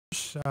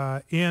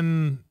us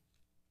in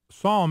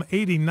Psalm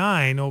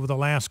 89 over the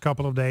last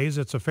couple of days.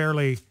 It's a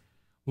fairly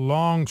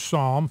long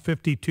psalm,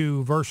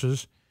 52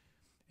 verses,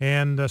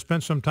 and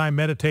spent some time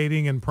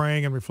meditating and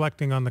praying and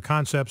reflecting on the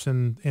concepts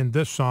in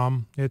this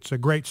psalm. It's a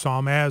great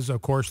psalm, as,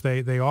 of course,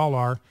 they all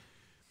are.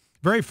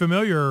 Very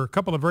familiar, a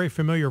couple of very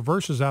familiar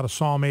verses out of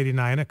Psalm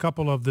 89. A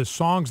couple of the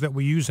songs that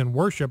we use in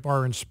worship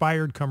are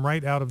inspired, come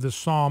right out of this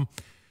psalm,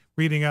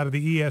 reading out of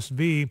the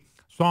ESV.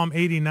 Psalm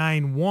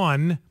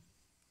 89:1.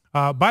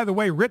 By the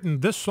way,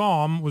 this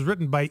psalm was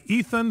written by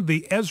Ethan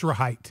the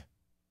Ezrahite.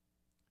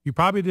 You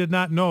probably did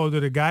not know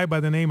that a guy by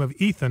the name of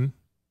Ethan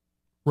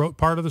wrote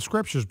part of the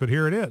scriptures, but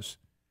here it is.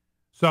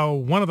 So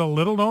one of the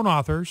little-known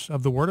authors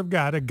of the Word of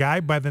God, a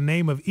guy by the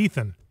name of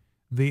Ethan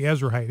the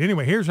Ezrahite.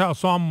 Anyway, here's how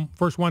Psalm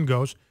verse 1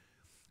 goes.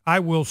 I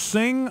will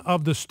sing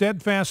of the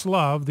steadfast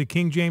love. The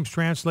King James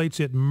translates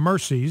it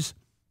mercies.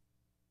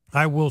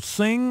 I will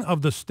sing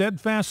of the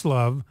steadfast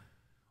love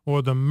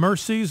or the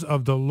mercies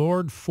of the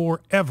Lord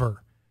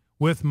forever.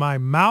 With my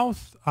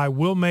mouth I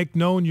will make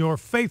known your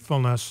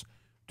faithfulness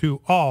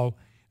to all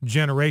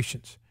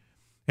generations.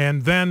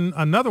 And then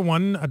another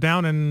one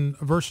down in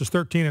verses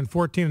 13 and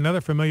 14, another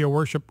familiar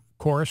worship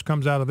chorus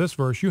comes out of this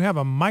verse. You have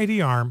a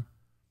mighty arm,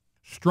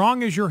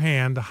 strong is your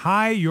hand,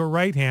 high your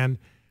right hand.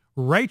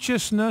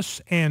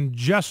 Righteousness and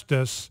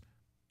justice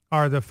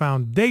are the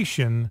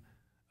foundation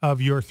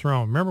of your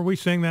throne. Remember, we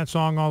sing that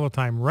song all the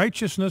time.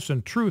 Righteousness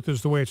and truth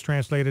is the way it's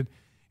translated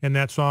in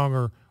that song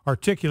or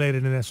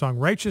articulated in that song.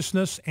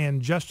 Righteousness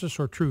and justice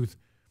or truth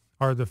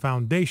are the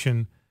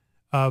foundation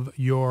of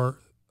your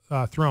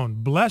throne.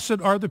 Blessed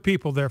are the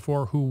people,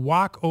 therefore, who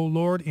walk, O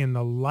Lord, in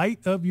the light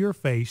of your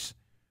face,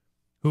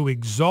 who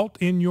exult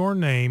in your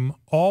name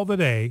all the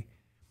day,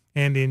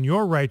 and in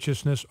your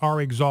righteousness are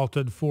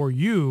exalted, for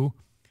you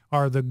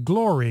are the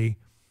glory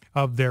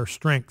of their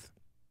strength.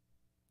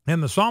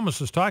 And the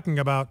psalmist is talking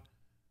about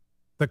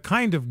the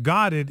kind of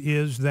God it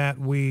is that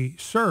we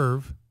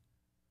serve.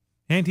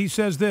 And he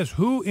says this,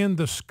 who in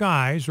the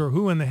skies or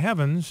who in the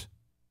heavens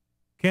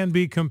can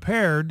be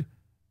compared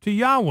to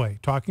Yahweh,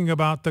 talking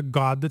about the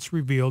God that's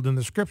revealed in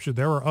the scripture.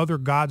 There are other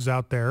gods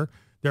out there.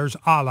 There's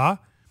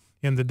Allah.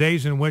 In the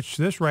days in which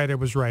this writer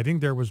was writing,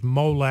 there was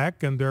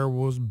Molech and there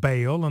was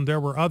Baal and there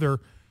were other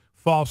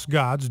false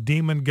gods,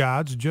 demon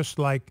gods, just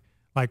like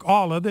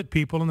Allah that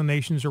people in the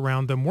nations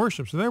around them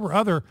worship. So there were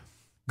other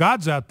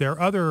gods out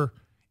there, other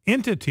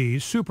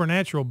entities,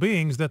 supernatural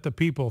beings that the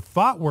people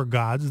thought were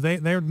gods.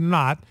 They're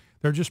not.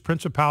 They're just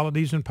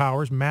principalities and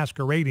powers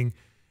masquerading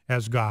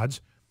as gods.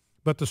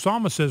 But the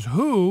psalmist says,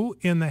 who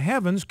in the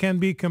heavens can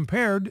be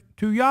compared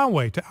to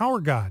Yahweh, to our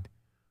God?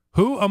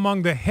 Who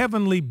among the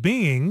heavenly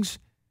beings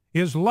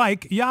is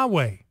like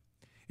Yahweh,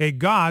 a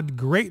God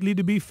greatly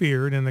to be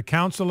feared in the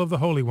council of the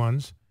holy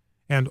ones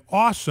and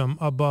awesome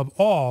above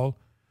all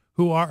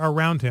who are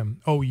around him.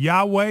 O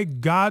Yahweh,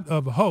 God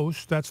of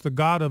hosts, that's the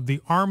God of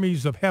the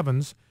armies of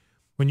heavens.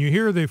 When you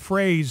hear the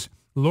phrase,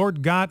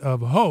 Lord God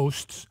of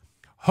hosts,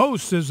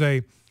 hosts is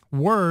a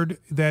word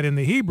that in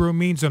the Hebrew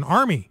means an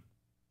army.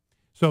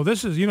 So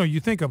this is, you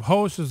think of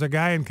host as a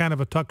guy in kind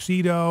of a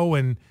tuxedo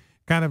and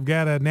kind of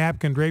got a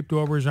napkin draped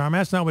over his arm.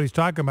 That's not what he's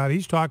talking about.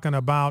 He's talking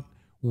about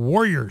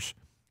warriors.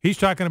 He's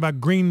talking about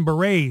green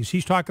berets.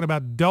 He's talking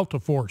about Delta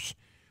Force.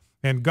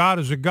 And God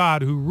is a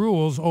God who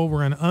rules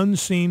over an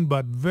unseen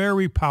but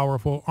very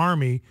powerful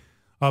army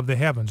of the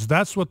heavens.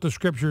 That's what the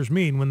scriptures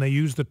mean when they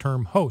use the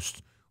term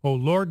host. O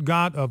Lord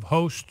God of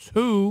hosts,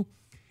 who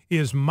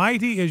is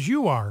mighty as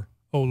you are,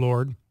 O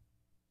Lord,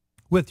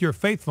 with your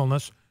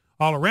faithfulness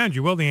all around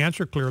you. Well, the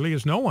answer clearly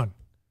is no one.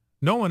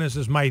 No one is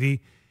as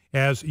mighty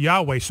as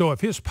Yahweh. So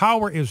if his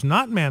power is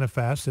not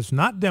manifest, it's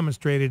not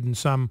demonstrated in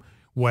some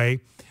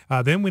way,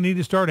 then we need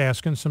to start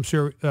asking some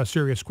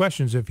serious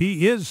questions. If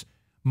he is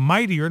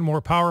mightier and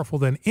more powerful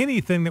than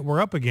anything that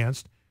we're up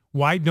against,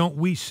 why don't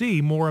we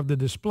see more of the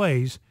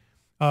displays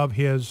of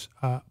his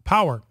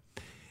power?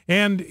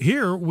 And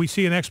here we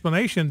see an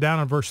explanation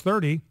down in verse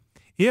 30.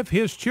 If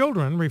his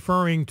children,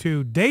 referring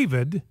to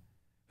David,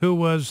 who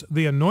was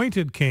the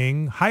anointed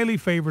king, highly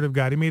favored of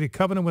God, he made a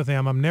covenant with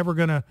him.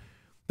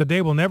 The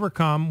day will never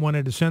come when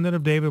a descendant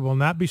of David will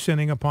not be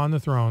sitting upon the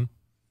throne.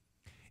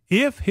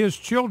 If his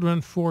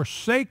children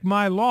forsake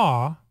my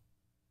law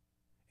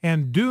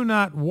and do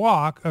not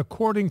walk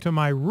according to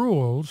my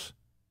rules,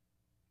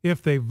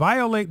 if they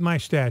violate my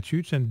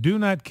statutes and do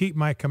not keep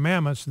my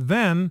commandments,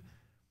 then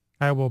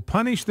I will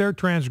punish their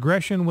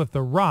transgression with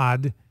the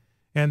rod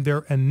and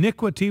their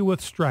iniquity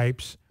with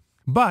stripes,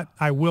 but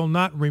I will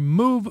not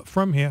remove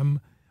from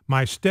him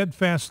my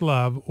steadfast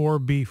love or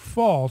be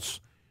false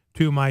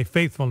to my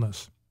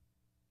faithfulness.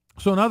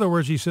 So in other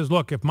words, he says,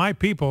 look, if my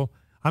people,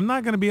 I'm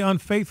not going to be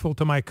unfaithful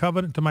to my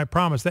covenant, to my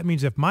promise. That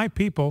means if my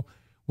people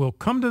will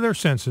come to their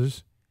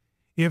senses,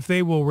 if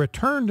they will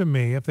return to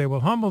me, if they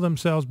will humble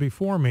themselves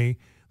before me,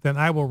 then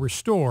I will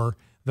restore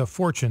the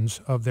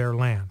fortunes of their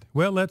land.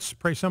 Well, let's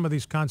pray some of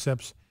these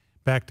concepts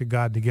back to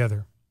God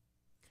together.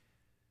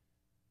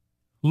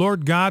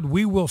 Lord God,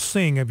 we will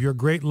sing of your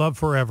great love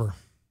forever.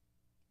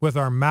 With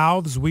our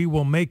mouths, we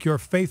will make your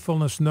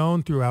faithfulness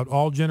known throughout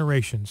all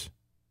generations.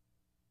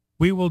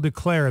 We will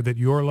declare that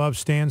your love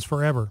stands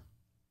forever,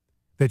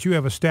 that you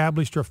have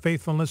established your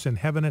faithfulness in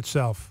heaven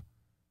itself.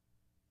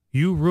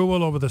 You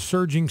rule over the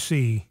surging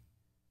sea.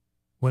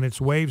 When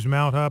its waves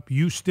mount up,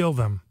 you still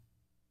them.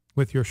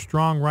 With your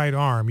strong right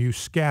arm, you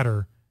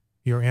scatter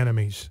your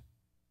enemies.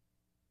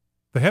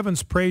 The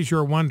heavens praise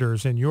your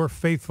wonders and your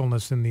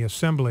faithfulness in the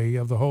assembly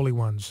of the holy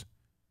ones.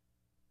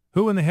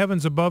 Who in the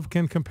heavens above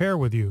can compare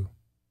with you?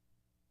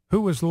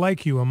 Who is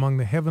like you among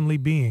the heavenly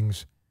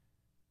beings?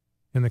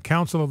 In the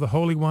council of the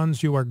holy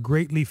ones, you are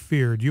greatly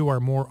feared. You are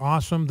more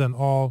awesome than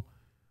all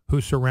who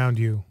surround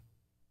you.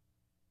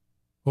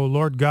 O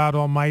Lord God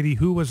Almighty,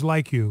 who is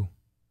like you?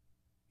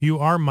 You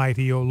are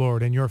mighty, O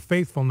Lord, and your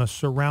faithfulness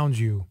surrounds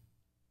you.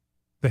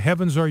 The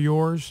heavens are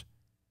yours,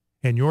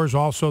 and yours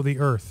also the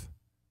earth.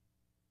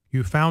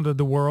 You founded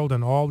the world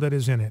and all that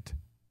is in it.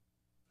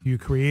 You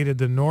created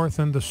the north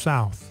and the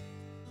south.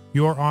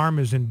 Your arm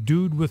is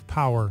endued with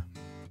power.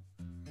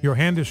 Your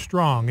hand is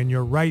strong, and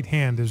your right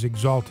hand is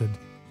exalted.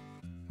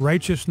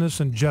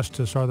 Righteousness and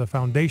justice are the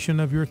foundation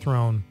of your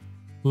throne.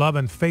 Love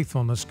and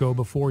faithfulness go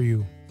before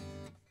you.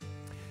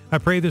 I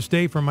pray this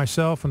day for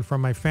myself and for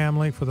my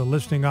family, for the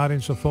listening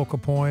audience of Focal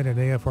Point and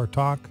AFR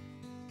Talk,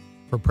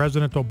 for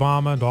President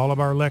Obama and all of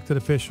our elected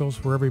officials,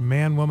 for every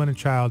man, woman, and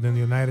child in the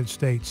United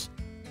States.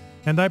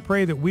 And I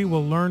pray that we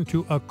will learn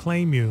to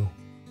acclaim you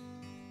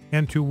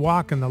and to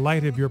walk in the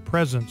light of your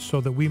presence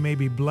so that we may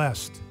be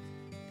blessed.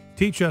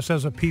 Teach us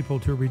as a people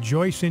to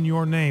rejoice in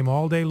your name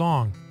all day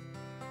long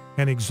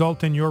and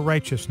exult in your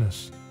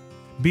righteousness.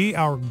 Be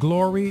our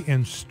glory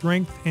and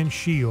strength and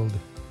shield.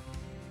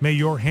 May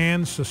your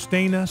hand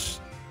sustain us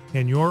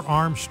and your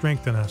arm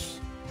strengthen us.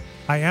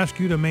 I ask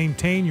you to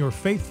maintain your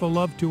faithful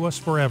love to us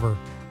forever.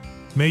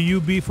 May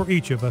you be for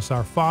each of us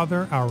our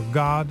Father, our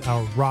God,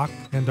 our Rock,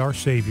 and our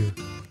Savior.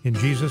 In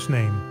Jesus'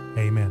 name,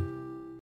 amen.